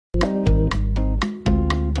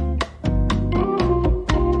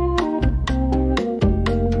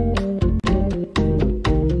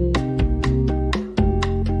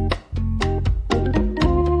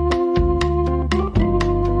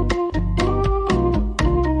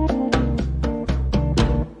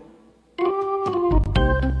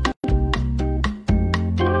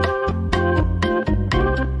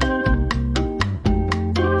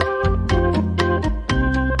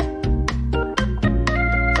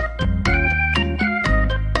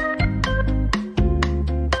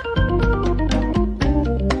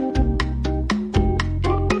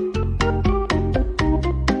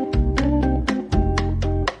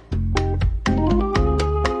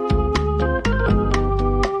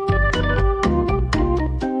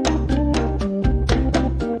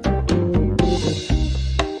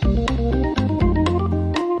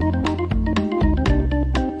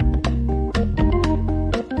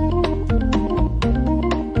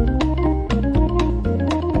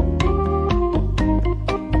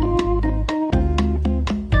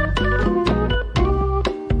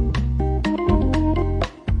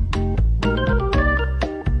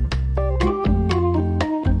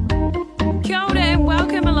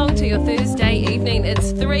your Thursday evening.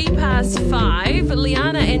 It's 5:03.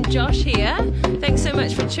 Liana and Josh here. Thanks so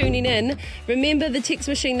much for tuning in. Remember the text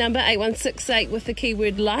machine number 8168 with the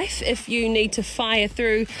keyword life if you need to fire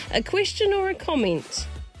through a question or a comment.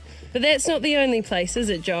 But that's not the only place, is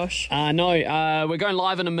it, Josh? No, we're going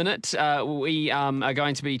live in a minute. We are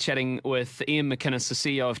going to be chatting with Ian McInnes, the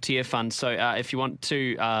CEO of Tearfund. So if you want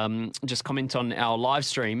to just comment on our live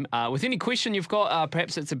stream with any question you've got,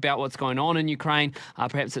 perhaps it's about what's going on in Ukraine,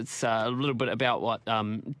 perhaps it's a little bit about what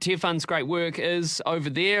Tearfund's great work is over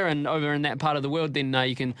there and over in that part of the world, then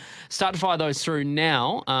you can start to fire those through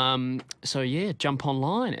now. So yeah, jump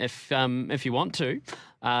online if you want to.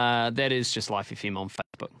 That is just Life FM on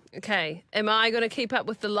Facebook. Okay. Am I going to keep up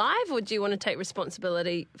with the live, or do you want to take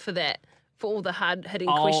responsibility for that, for all the hard-hitting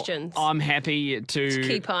questions? I'm happy to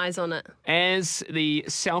keep eyes on it. As the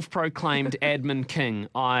self-proclaimed admin king,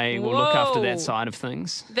 I will look after that side of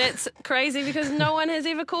things. That's crazy because no one has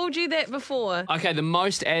ever called you that before. Okay, the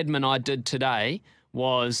most admin I did today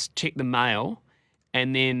was check the mail,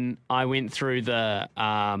 and then I went through the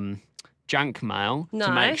junk mail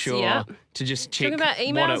to make sure to just check about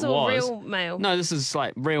emails what it or was. Real mail? No, this is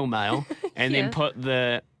like real mail, and then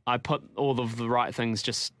I put all of the right things,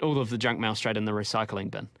 just all of the junk mail straight in the recycling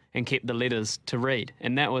bin, and kept the letters to read.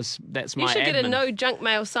 And that's my. You should admin. get a no junk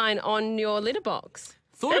mail sign on your letterbox.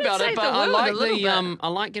 Thought about it, but I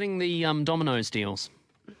like getting the Domino's deals.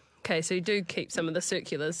 Okay, so you do keep some of the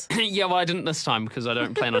circulars. Yeah, well, I didn't this time because I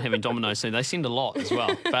don't plan on having Domino's, so they send a lot as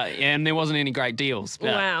well. And there wasn't any great deals.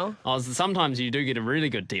 Wow. Sometimes you do get a really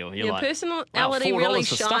good deal. You're Your like, personality wow, really $4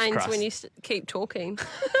 for shines when you keep talking.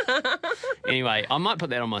 Anyway, I might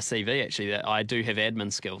put that on my CV, actually, that I do have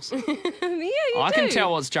admin skills. Yeah, you I do. can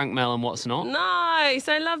tell what's junk mail and what's not. Nice.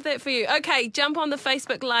 I love that for you. Okay, jump on the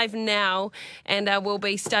Facebook Live now, and we'll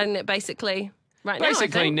be starting it basically right now.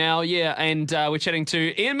 Basically now, yeah, and we're chatting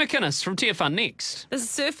to Ian McInnes from Tearfund next. This is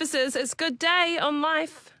Surfaces. It's Good Day on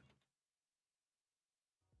Life.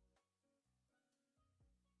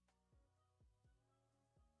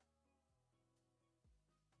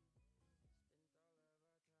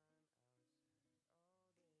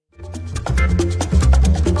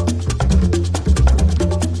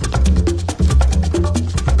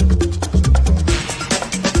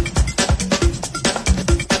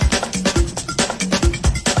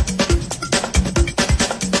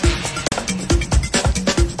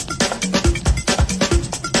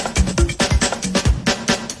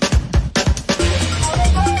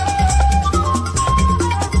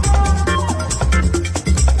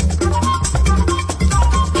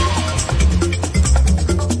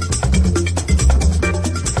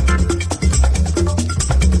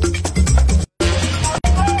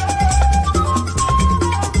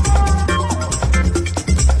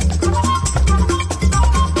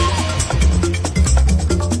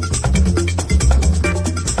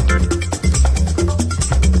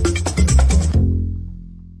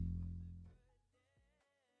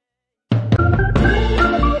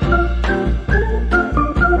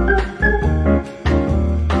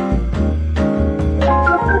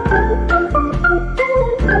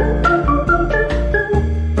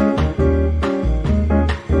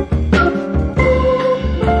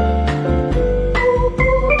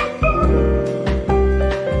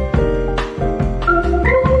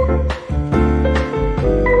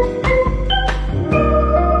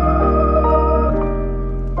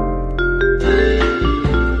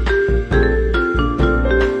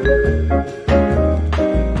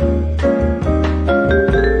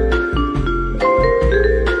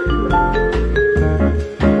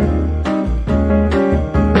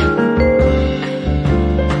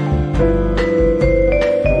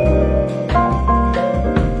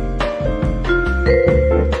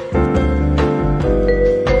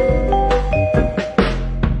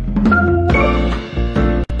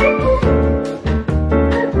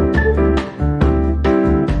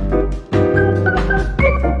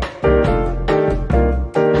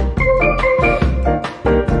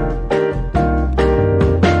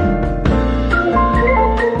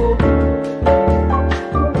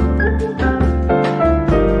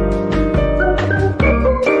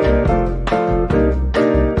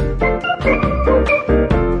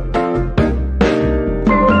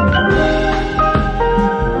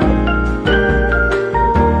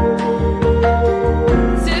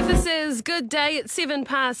 Day at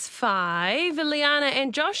 5:07. Liana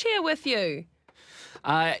and Josh here with you.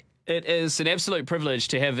 It is an absolute privilege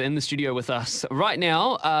to have in the studio with us right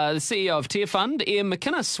now the CEO of Tearfund, Ian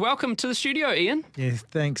McInnes. Welcome to the studio, Ian. Yeah,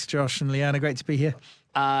 thanks, Josh and Liana. Great to be here.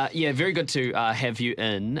 Yeah, very good to have you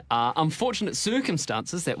in. Unfortunate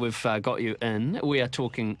circumstances that we've got you in. We are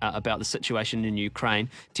talking about the situation in Ukraine.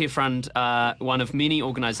 Tearfund, one of many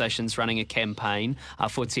organisations running a campaign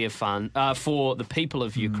for Tearfund, for the people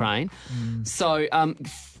of Ukraine. So,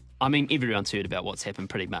 I mean, everyone's heard about what's happened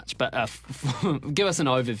pretty much, but give us an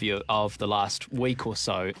overview of the last week or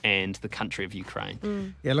so and the country of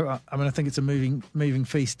Ukraine. Yeah, look, I mean, I think it's a moving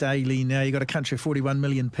feast daily now. You've got a country of 41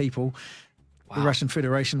 million people. Wow. The Russian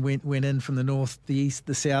Federation went in from the north, the east,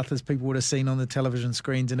 the south, as people would have seen on the television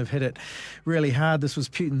screens, and have hit it really hard. This was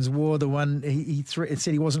Putin's war, the one he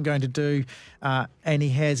said he wasn't going to do, and he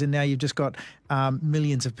has. And now you've just got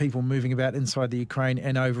millions of people moving about inside the Ukraine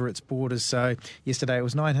and over its borders. So yesterday it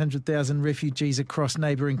was 900,000 refugees across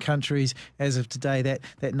neighbouring countries. As of today,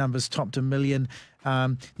 that number's topped 1 million.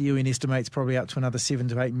 The UN estimates probably up to another 7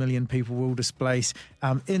 to 8 million people will displace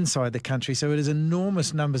inside the country. So it is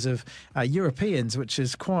enormous numbers of Europeans, which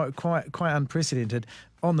is quite unprecedented,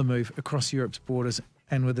 on the move across Europe's borders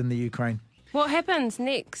and within the Ukraine. What happens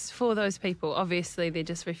next for those people? Obviously, they're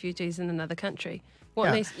just refugees in another country.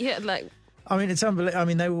 What next? Yeah, like. I mean, it's unbelievable. I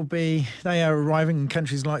mean, they are arriving in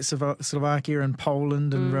countries like Slovakia and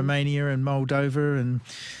Poland and Romania and Moldova and,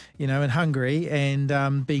 and Hungary,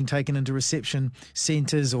 and being taken into reception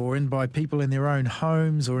centres or in by people in their own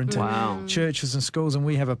homes or into churches and schools. And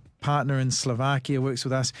we have a partner in Slovakia works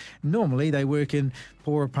with us. Normally they work in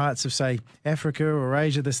poorer parts of, say, Africa or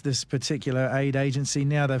Asia, this particular aid agency.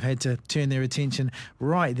 Now they've had to turn their attention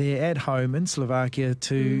right there at home in Slovakia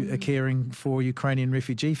to caring for Ukrainian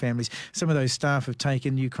refugee families. Some of those staff have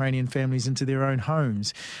taken Ukrainian families into their own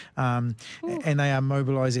homes, and they are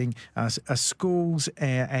mobilising schools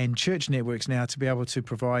and church networks now to be able to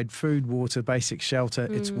provide food, water, basic shelter.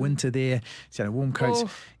 It's winter there, so warm coats,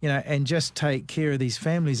 and just take care of these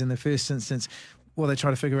families in the first instance. Well, they try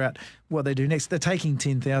to figure out what they do next. They're taking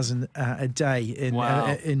 10,000 a day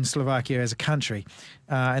in Slovakia as a country,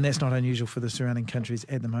 and that's not unusual for the surrounding countries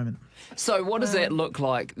at the moment. So what does that look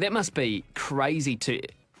like? That must be crazy to...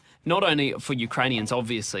 Not only for Ukrainians,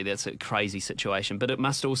 obviously, that's a crazy situation, but it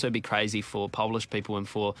must also be crazy for Polish people and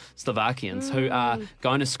for Slovakians who are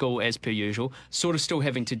going to school as per usual, sort of still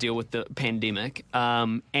having to deal with the pandemic,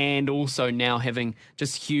 and also now having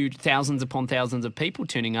just huge thousands upon thousands of people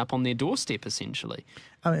turning up on their doorstep, essentially.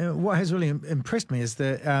 I mean, what has really impressed me is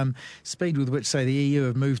the speed with which, say, the EU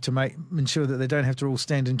have moved to ensure that they don't have to all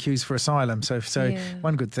stand in queues for asylum. So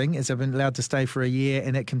one good thing is they've been allowed to stay for a year,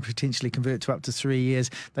 and it can potentially convert to up to 3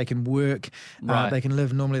 years. They can work, they can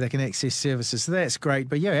live normally, they can access services. So that's great.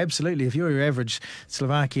 But yeah, absolutely. If you're your average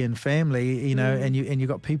Slovakian family, and you've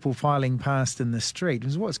got people filing past in the street,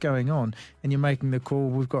 what's going on? And you're making the call.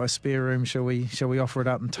 We've got a spare room. Shall we offer it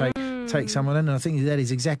up and take someone in? And I think that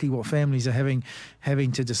is exactly what families are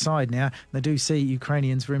having to decide now. They do see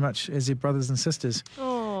Ukrainians very much as their brothers and sisters.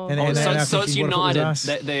 So it's united.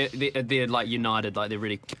 They're like united, like they're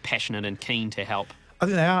really passionate and keen to help. I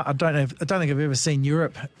think they are. I don't think I've ever seen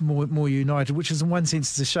Europe more united, which is in one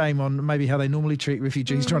sense is a shame on maybe how they normally treat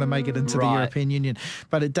refugees trying to make it into the European Union.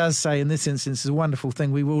 But it does say in this instance is a wonderful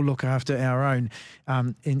thing. We will look after our own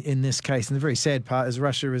in this case. And the very sad part is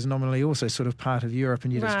Russia is nominally also sort of part of Europe,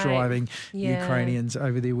 and yet it's driving Ukrainians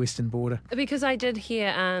over their western border. Because I did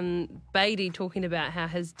hear Beatty talking about how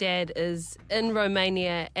his dad is in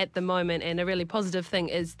Romania at the moment, and a really positive thing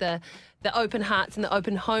is the open hearts and the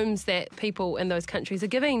open homes that people in those countries are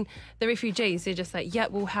giving the refugees. They're just like,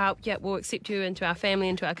 we'll help, we'll accept you into our family,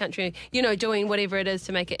 into our country, doing whatever it is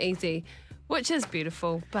to make it easy. Which is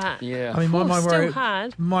beautiful, but I mean, still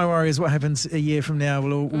hard. My worry is what happens a year from now.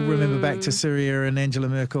 We'll remember back to Syria and Angela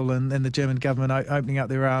Merkel and the German government opening up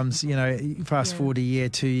their arms. Fast forward a year,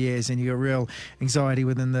 2 years, and you got real anxiety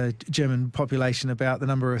within the German population about the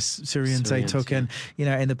number of Syrians they took, and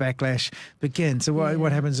and the backlash begins. So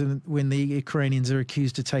what happens when the Ukrainians are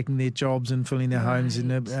accused of taking their jobs and filling their homes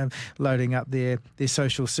and loading up their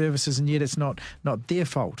social services, and yet it's not their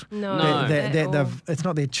fault. No, it's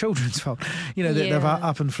not their children's fault. They've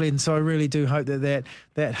up and fled. And so I really do hope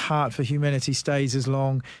that heart for humanity stays as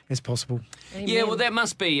long as possible. Amen. Yeah, well, that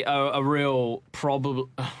must be a real problem.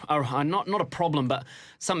 Not a problem, but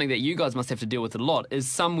something that you guys must have to deal with a lot is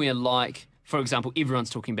somewhere like, for example, everyone's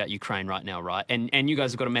talking about Ukraine right now, right? And you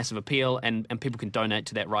guys have got a massive appeal, and people can donate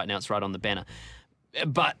to that right now. It's right on the banner.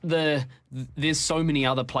 But there's so many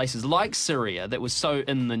other places like Syria that was so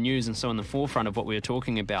in the news and so in the forefront of what we were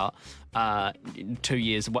talking about 2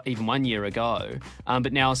 years, even 1 year ago,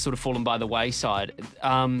 but now it's sort of fallen by the wayside.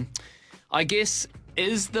 I guess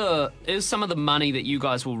Is some of the money that you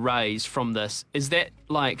guys will raise from this, is that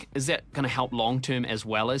going to help long term as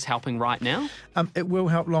well as helping right now? It will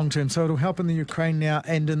help long term, so it'll help in the Ukraine now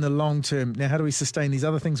and in the long term. Now, how do we sustain these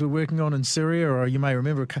other things we're working on in Syria? Or you may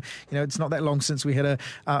remember, it's not that long since we had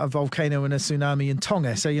a volcano and a tsunami in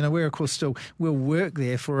Tonga. So we're of course we'll work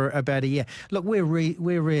there for about a year. Look, we're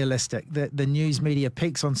realistic. The news media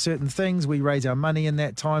peaks on certain things. We raise our money in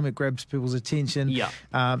that time. It grabs people's attention. Yeah.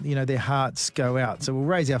 Their hearts go out. So we'll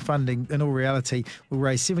raise our funding. In all reality, we'll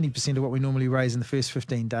raise 70% of what we normally raise in the first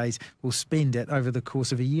 15 days. We'll spend it over the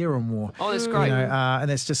course of a year or more. Oh, that's great. And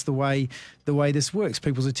that's just the way this works.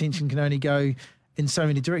 People's attention can only go in so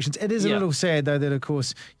many directions. It is a little sad, though, that of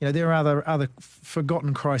course, there are other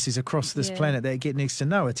forgotten crises across this planet that get next to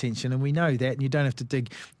no attention, and we know that. And you don't have to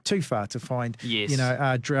dig too far to find,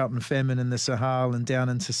 drought and famine in the Sahel and down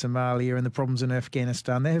into Somalia, and the problems in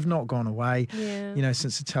Afghanistan. They have not gone away,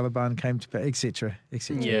 since the Taliban came to power, etc.,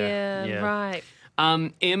 etc. Yeah, right.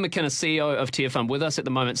 Ian McInnes, CEO of Tearfund, with us at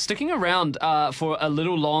the moment. Sticking around for a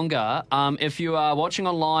little longer. If you are watching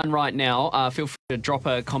online right now, feel free to drop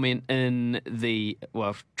a comment in the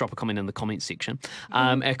comment section.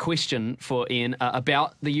 A question for Ian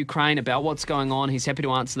about the Ukraine, about what's going on. He's happy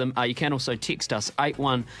to answer them. You can also text us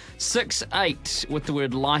 8168 with the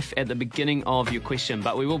word life at the beginning of your question.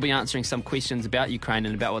 But we will be answering some questions about Ukraine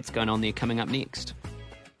and about what's going on there coming up next.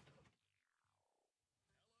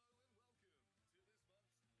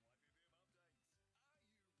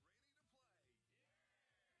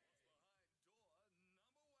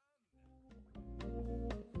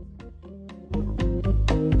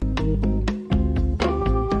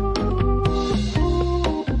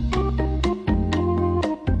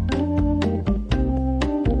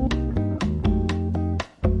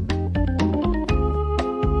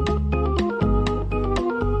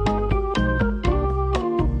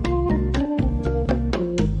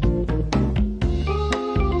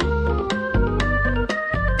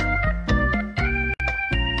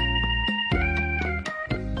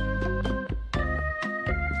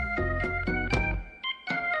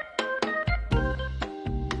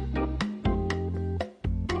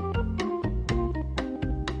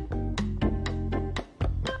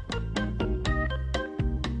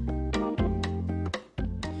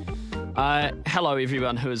 Hello,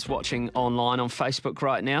 everyone who is watching online on Facebook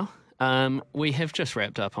right now. We have just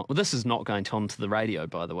wrapped up. Well, this is not going onto the radio,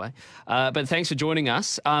 by the way. But thanks for joining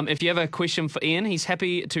us. If you have a question for Ian, he's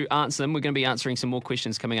happy to answer them. We're going to be answering some more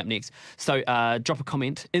questions coming up next. So drop a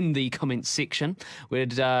comment in the comments section.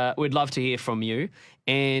 We'd love to hear from you.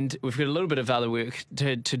 And we've got a little bit of other work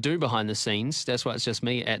to do behind the scenes. That's why it's just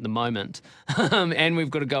me at the moment. And we've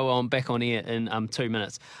got to go back on air in 2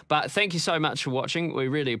 minutes. But thank you so much for watching. We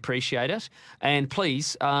really appreciate it. And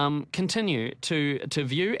please continue to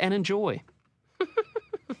view and enjoy.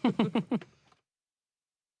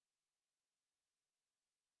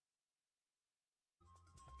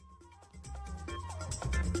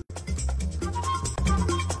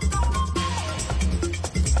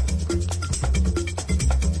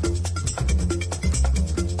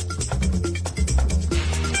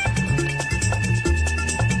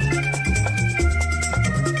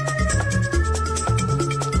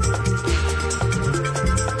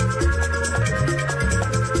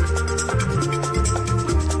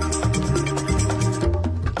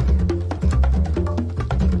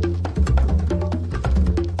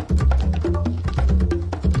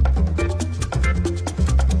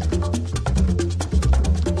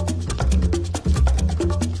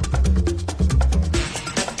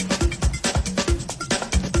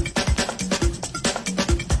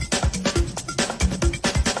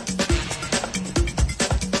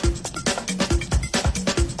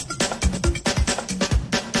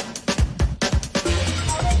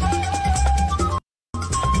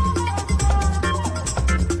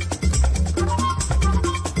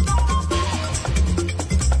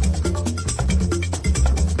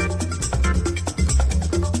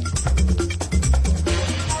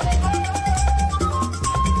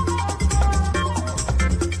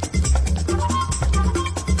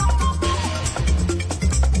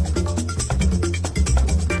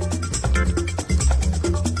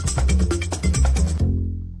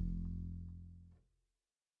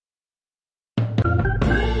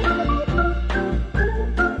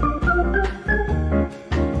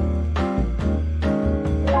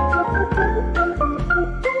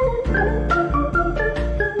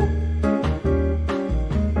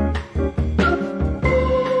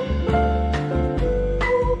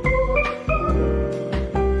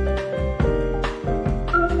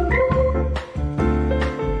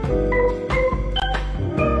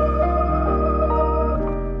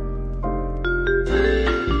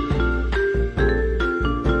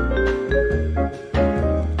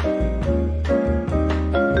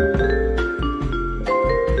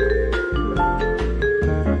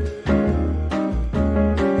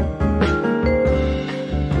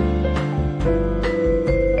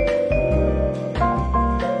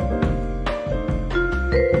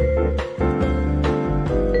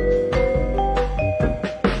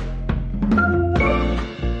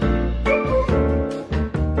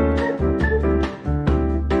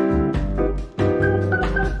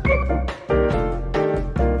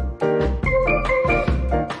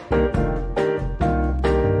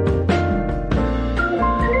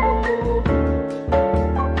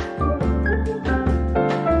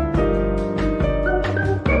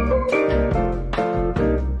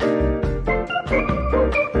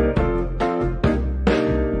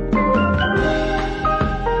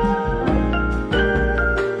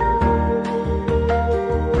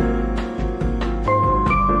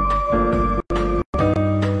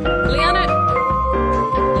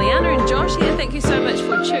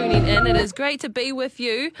 is great to be with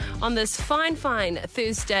you on this fine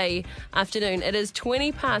Thursday afternoon. It is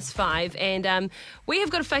 5:20, and we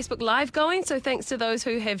have got a Facebook Live going, so thanks to those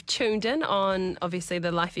who have tuned in on, obviously,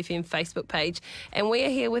 the Life FM Facebook page. And we are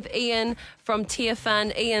here with Ian from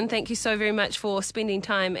Tearfund. Ian, thank you so very much for spending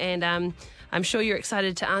time, and I'm sure you're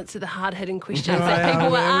excited to answer the hard-hitting questions that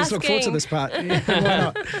people were asking. Look forward to this part. Yeah, why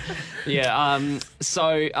not? Yeah,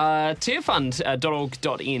 so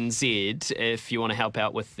tearfund.org.nz if you want to help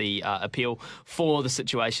out with the appeal for the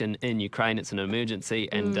situation in Ukraine. It's an emergency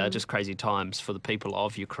and just crazy times for the people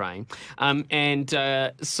of Ukraine.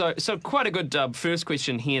 So quite a good first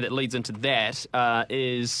question here that leads into that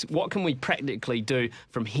is what can we practically do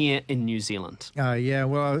from here in New Zealand? Yeah,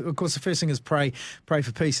 well, of course, the first thing is pray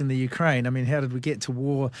for peace in the Ukraine. I mean, how did we get to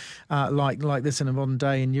war like this in a modern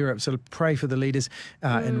day in Europe? So pray for the leaders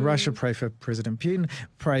in Russia, pray for President Putin,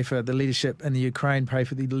 pray for the leadership in the Ukraine, pray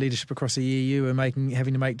for the leadership across the EU and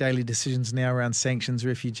having to make daily decisions now around sanctions,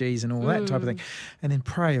 refugees and all that type of thing. And then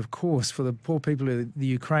pray, of course, for the poor people of the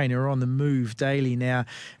Ukraine who are on the move daily now,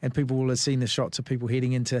 and people will have seen the shots of people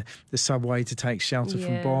heading into the subway to take shelter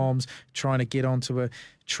from bombs, trying to get onto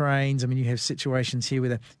trains. I mean, you have situations here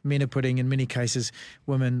where the men are putting, in many cases,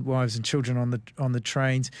 women, wives and children on the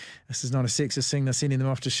trains. This is not a sexist thing. They're sending them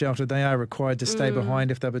off to shelter. They are required to stay behind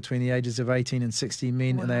if they're between the ages of 18 and 60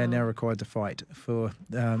 men, and they are now required to fight for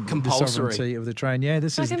the sovereignty of the train. Yeah,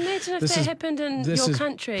 this is... Imagine if that happened in your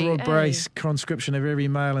country. This is broad-based conscription of every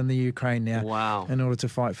male in the Ukraine now. Wow. In order to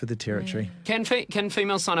fight for the territory. Can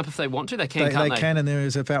females sign up if they want to? They can, can't they? They can, and there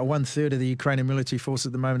is about 1/3 of the Ukrainian military force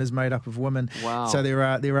at the moment is made up of women. Wow. So there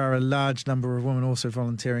are a large number of women also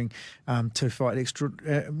volunteering to fight,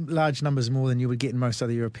 large numbers more than you would get in most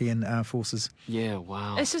other European forces. Yeah,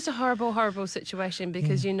 wow. It's just a horrible, horrible situation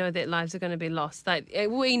because you know that lives are going to be lost. Like,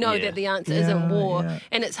 we know that the answer isn't war,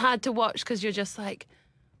 and it's hard to watch because you're just like,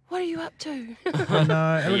 what are you up to? I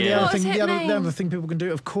know. Yeah. The other thing people can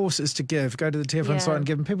do, of course, is to give. Go to the Tearfund site and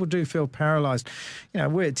give. And people do feel paralysed. You know,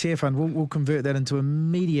 we're at Tearfund. We'll convert that into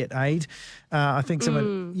immediate aid. I think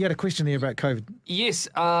you had a question there about COVID. Yes.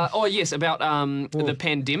 Yes, about the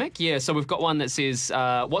pandemic. Yeah, so we've got one that says,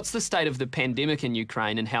 what's the state of the pandemic in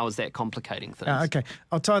Ukraine and how is that complicating things? Okay,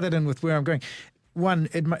 I'll tie that in with where I'm going. One,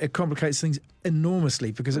 it complicates things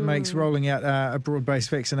enormously because it makes rolling out a broad-based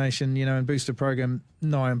vaccination, and booster program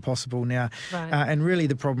nigh impossible now. Right. And really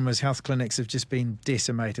the problem is health clinics have just been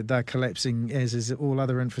decimated. They're collapsing, as is all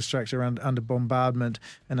other infrastructure under bombardment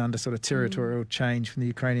and under sort of territorial change from the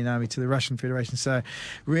Ukrainian army to the Russian Federation. So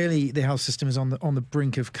really the health system is on the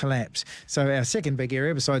brink of collapse. So our second big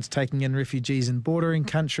area, besides taking in refugees in bordering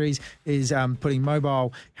countries, is putting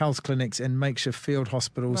mobile health clinics and makeshift field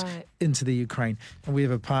hospitals into the Ukraine. And we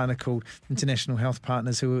have a partner called International Health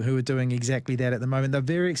Partners who are doing exactly that at the moment. They're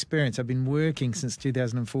very experienced. They've been working since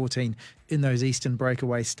 2014 in those eastern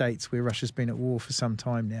breakaway states where Russia's been at war for some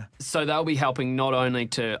time now. So they'll be helping not only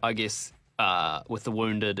to, I guess, with the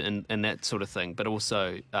wounded and that sort of thing, but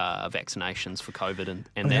also vaccinations for COVID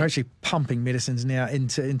and they're actually pumping medicines now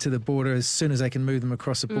into the border as soon as they can move them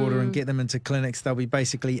across the border and get them into clinics. They'll be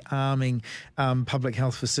basically arming public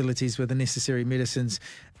health facilities with the necessary medicines,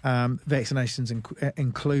 vaccinations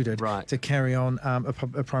included, to carry on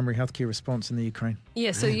a primary healthcare response in the Ukraine.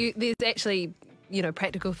 Yeah, so there's actually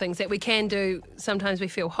practical things that we can do. Sometimes we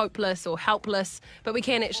feel hopeless or helpless, but we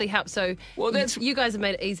can actually help. So you guys have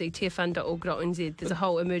made it easy. Tearfund.org.nz. There's a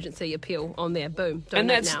whole emergency appeal on there. Boom.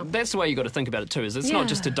 Donate now. That's the way you got to think about it too. Is it's not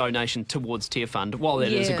just a donation towards Tearfund. While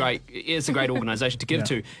that is a great organisation to give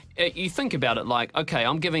to, you think about it like, okay,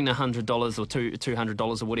 I'm giving $100 or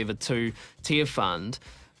 $200 or whatever to Tearfund,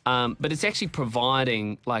 but it's actually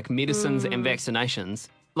providing like medicines and vaccinations,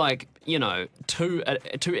 like, to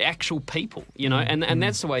actual people, and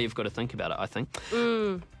that's the way you've got to think about it, I think.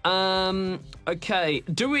 Okay,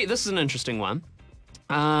 this is an interesting one.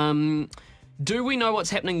 Do we know what's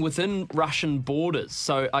happening within Russian borders?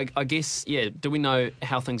 So I guess, do we know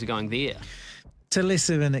how things are going there? To less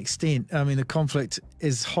of an extent. I mean, the conflict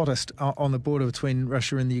is hottest on the border between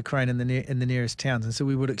Russia and the Ukraine and the nearest towns, and so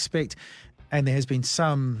we would expect. And there has been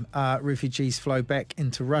some refugees flow back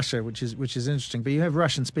into Russia, which is interesting. But you have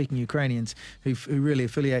Russian-speaking Ukrainians who really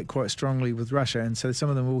affiliate quite strongly with Russia, and so some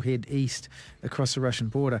of them will head east across the Russian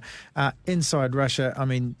border. Inside Russia, I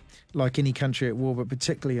mean, like any country at war, but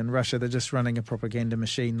particularly in Russia, they're just running a propaganda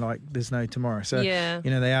machine like there's no tomorrow. So,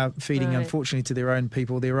 they are feeding, unfortunately, to their own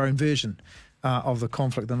people, their own version of the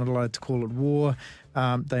conflict. They're not allowed to call it war.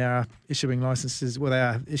 They are issuing licenses. Well, they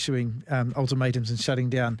are issuing ultimatums and shutting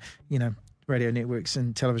down, radio networks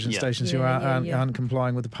and television stations who aren't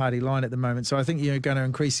complying with the party line at the moment. So I think you're going to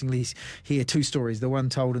increasingly hear two stories, the one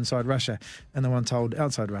told inside Russia and the one told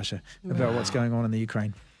outside Russia about what's going on in the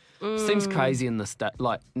Ukraine. Seems crazy in this,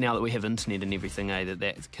 like now that we have internet and everything,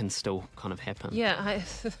 that can still kind of happen. Yeah,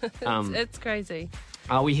 it's crazy.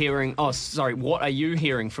 Are we hearing, what are you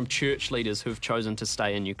hearing from church leaders who've chosen to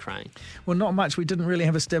stay in Ukraine? Well, not much. We didn't really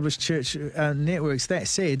have established church networks. That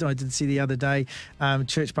said, I did see the other day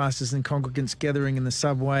church pastors and congregants gathering in the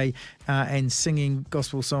subway and singing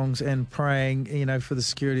gospel songs and praying, for the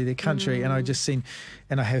security of their country. And I just seen,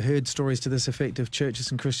 and I have heard stories to this effect of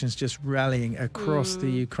churches and Christians just rallying across the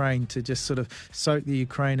Ukraine to just sort of soak the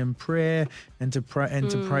Ukraine in prayer and to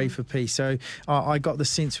pray for peace. So I got the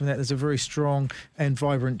sense from that there's a very strong and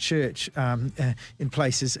vibrant church in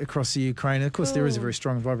places across the Ukraine. And of course, there is a very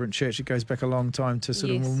strong and vibrant church. It goes back a long time to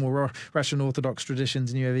sort of more Russian Orthodox traditions,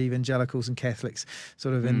 and you have evangelicals and Catholics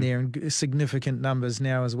sort of in there in significant numbers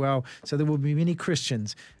now as well. So there will be many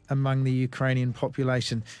Christians among the Ukrainian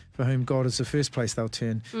population for whom God is the first place they'll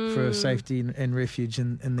turn for safety and refuge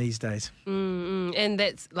in these days. And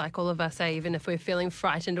that's like all of us say, even if we're feeling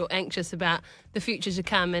frightened or anxious about the future to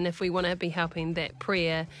come, and if we want to be helping, that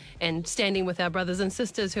prayer and standing with our brothers and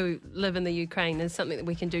sisters who live in the Ukraine is something that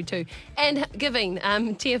we can do too. And giving,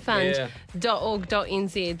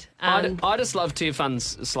 tearfund.org.nz. I just love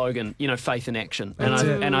Tearfund's slogan, faith in action.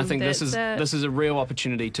 And I think this is a real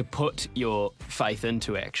opportunity to put your faith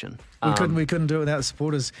into action. We couldn't do it without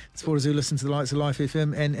supporters who listen to the likes of Life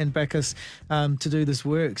FM and back us to do this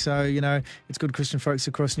work. So, it's good Christian folks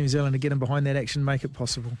across New Zealand to get in behind that action, make it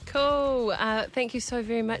possible. Cool. Thank you so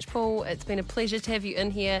very much, Paul. It's been a pleasure to have you in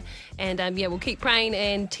here. And, we'll keep praying.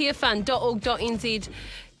 And tearfund.org.nz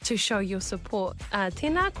to show your support.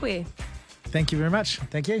 Tēnā koe. Thank you very much.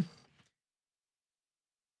 Thank you.